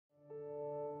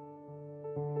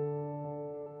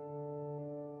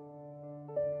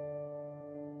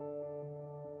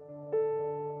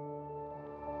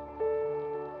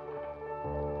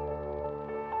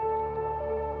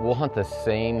We'll hunt the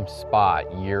same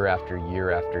spot year after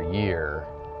year after year,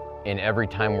 and every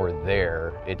time we're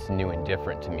there, it's new and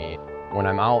different to me. When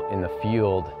I'm out in the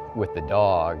field with the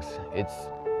dogs, it's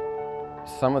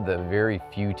some of the very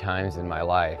few times in my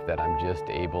life that I'm just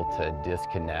able to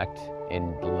disconnect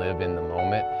and live in the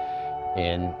moment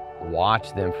and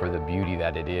watch them for the beauty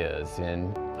that it is.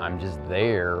 And I'm just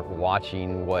there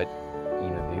watching what,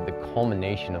 the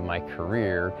culmination of my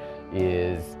career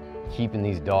is keeping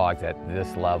these dogs at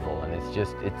this level, and it's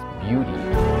beauty.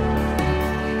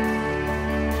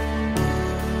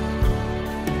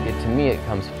 To me, it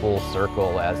comes full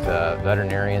circle as a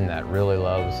veterinarian that really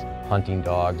loves hunting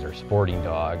dogs or sporting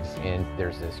dogs, and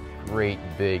there's this great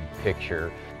big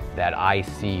picture that I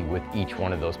see with each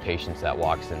one of those patients that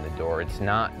walks in the door. It's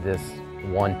not this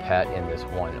one pet and this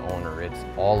one owner, it's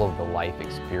all of the life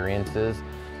experiences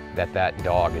that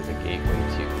dog is a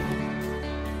gateway to.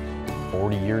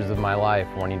 40 years of my life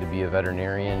wanting to be a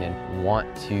veterinarian and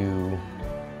want to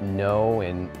know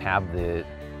and have the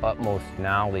utmost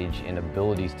knowledge and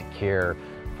abilities to care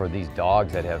for these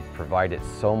dogs that have provided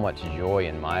so much joy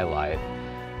in my life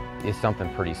is something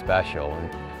pretty special.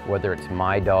 And whether it's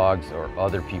my dogs or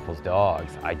other people's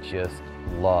dogs, I just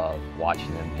love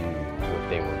watching them do what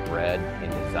they were bred and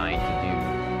designed to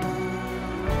do.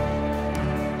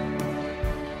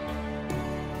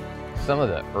 Some of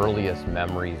the earliest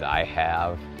memories I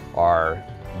have are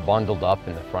bundled up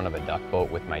in the front of a duck boat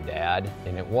with my dad,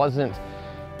 and it wasn't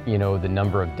the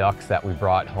number of ducks that we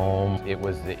brought home. It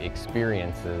was the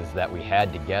experiences that we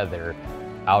had together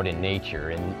out in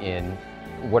nature. And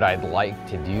what I'd like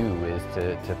to do is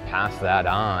to pass that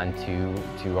on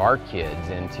to our kids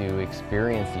and to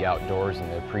experience the outdoors and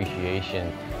the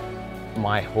appreciation.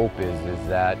 My hope is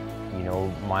that,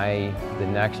 the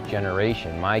next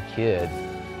generation, my kids,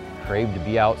 crave to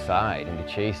be outside and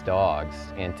to chase dogs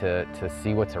and to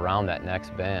see what's around that next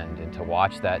bend and to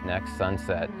watch that next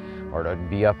sunset or to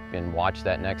be up and watch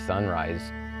that next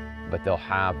sunrise. But they'll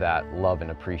have that love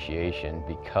and appreciation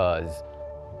because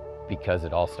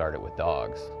it all started with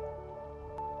dogs.